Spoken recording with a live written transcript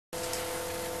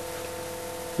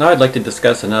Now I'd like to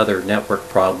discuss another network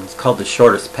problem. It's called the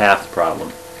shortest path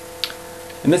problem.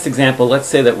 In this example, let's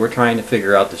say that we're trying to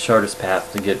figure out the shortest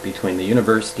path to get between the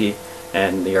university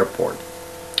and the airport.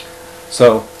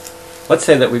 So let's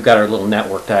say that we've got our little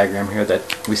network diagram here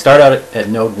that we start out at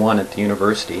node 1 at the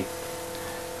university,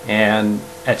 and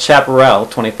at Chaparral,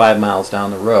 25 miles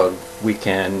down the road, we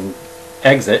can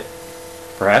exit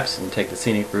perhaps and take the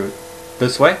scenic route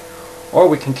this way, or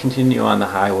we can continue on the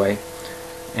highway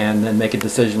and then make a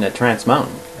decision at Trance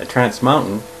Mountain. At Trance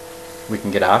Mountain, we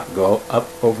can get out, go up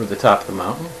over the top of the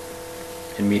mountain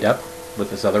and meet up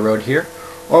with this other road here,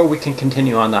 or we can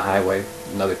continue on the highway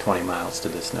another 20 miles to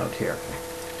this node here.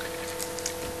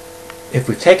 If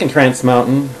we've taken Trance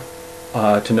Mountain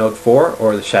to node 4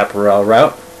 or the Chaparral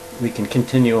route, we can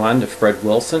continue on to Fred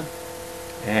Wilson,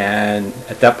 and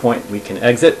at that point we can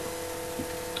exit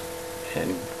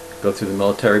and go through the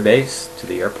military base to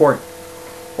the airport,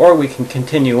 or we can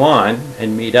continue on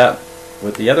and meet up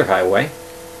with the other highway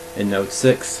in node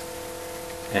 6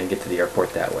 and get to the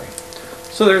airport that way.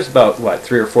 So there's about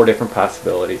 3 or 4 different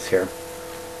possibilities here.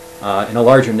 In a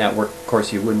larger network, of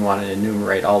course, you wouldn't want to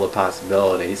enumerate all the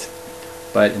possibilities,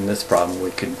 but in this problem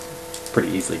we could pretty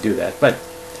easily do that. But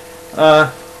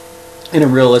in a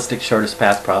realistic shortest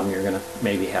path problem, you're going to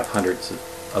maybe have hundreds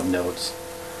of nodes,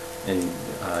 and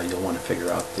you'll want to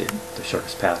figure out the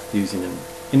shortest path using an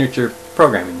integer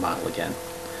programming model again.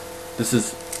 This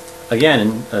is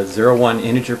again a 0-1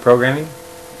 integer programming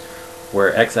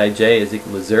where xij is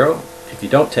equal to 0 if you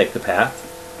don't take the path,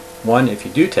 1 if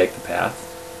you do take the path,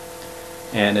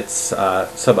 and it's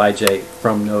sub ij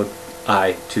from node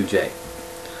I to j.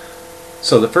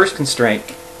 So the first constraint,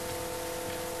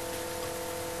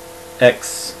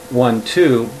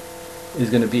 x12, is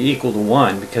going to be equal to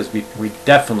 1 because we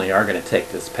definitely are going to take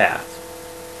this path.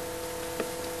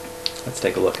 Let's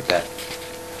take a look at that.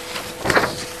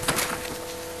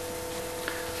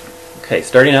 Okay,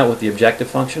 starting out with the objective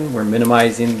function, we're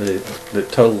minimizing the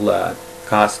total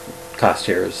cost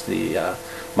here is the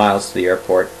miles to the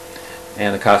airport,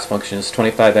 and the cost function is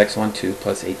 25x12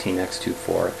 plus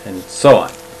 18x24, and so on.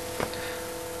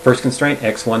 First constraint,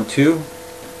 x12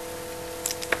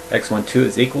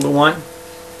 is equal to 1.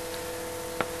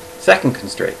 Second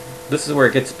constraint, this is where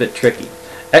it gets a bit tricky.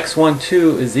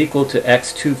 x12 is equal to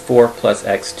x24 plus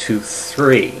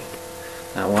x23.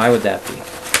 Now why would that be?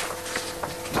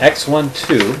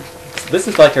 x12, this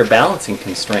is like our balancing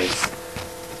constraints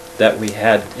that we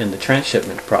had in the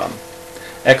transshipment problem.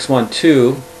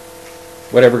 x12,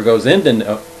 whatever goes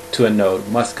into a node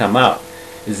must come out,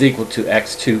 is equal to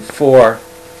x24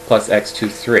 plus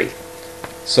x23.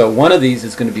 So one of these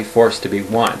is going to be forced to be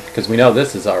 1 because we know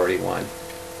this is already 1.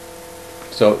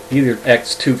 So either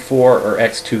x24 or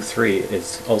x23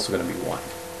 is also going to be 1.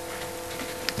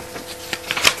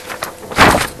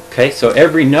 Okay, so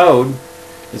every node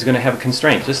is going to have a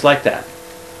constraint just like that.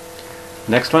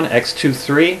 Next one,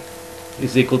 x23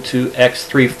 is equal to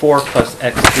x34 plus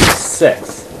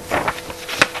x36.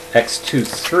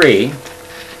 x23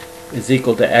 is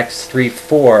equal to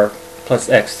x34 plus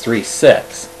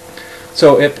x36.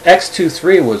 So if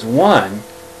x23 was 1,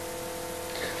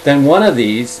 then one of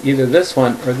these, either this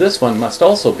one or this one, must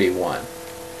also be 1.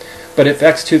 But if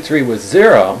x23 was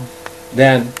 0,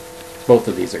 then both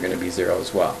of these are going to be 0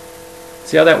 as well.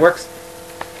 See how that works?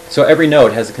 So every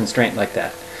node has a constraint like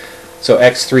that. So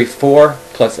x34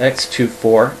 plus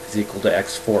x24 is equal to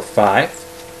x45.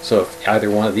 So if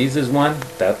either one of these is 1,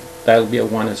 that'll be a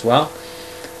 1 as well.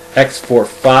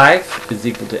 x45 is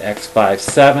equal to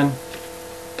x57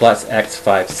 plus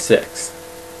x56.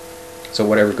 So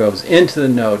whatever goes into the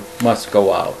node must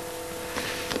go out.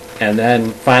 And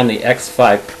then finally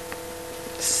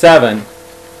x57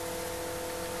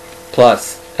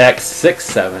 plus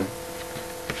x67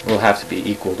 will have to be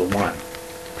equal to 1.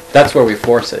 That's where we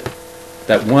force it.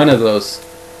 That one of those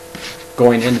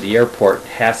going into the airport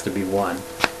has to be 1.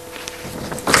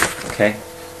 Okay?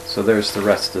 So there's the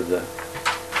rest of the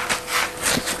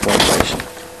formulation.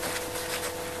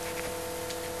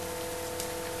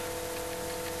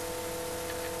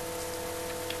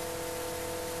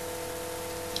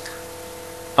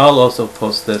 I'll also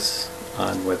post this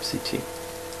on WebCT.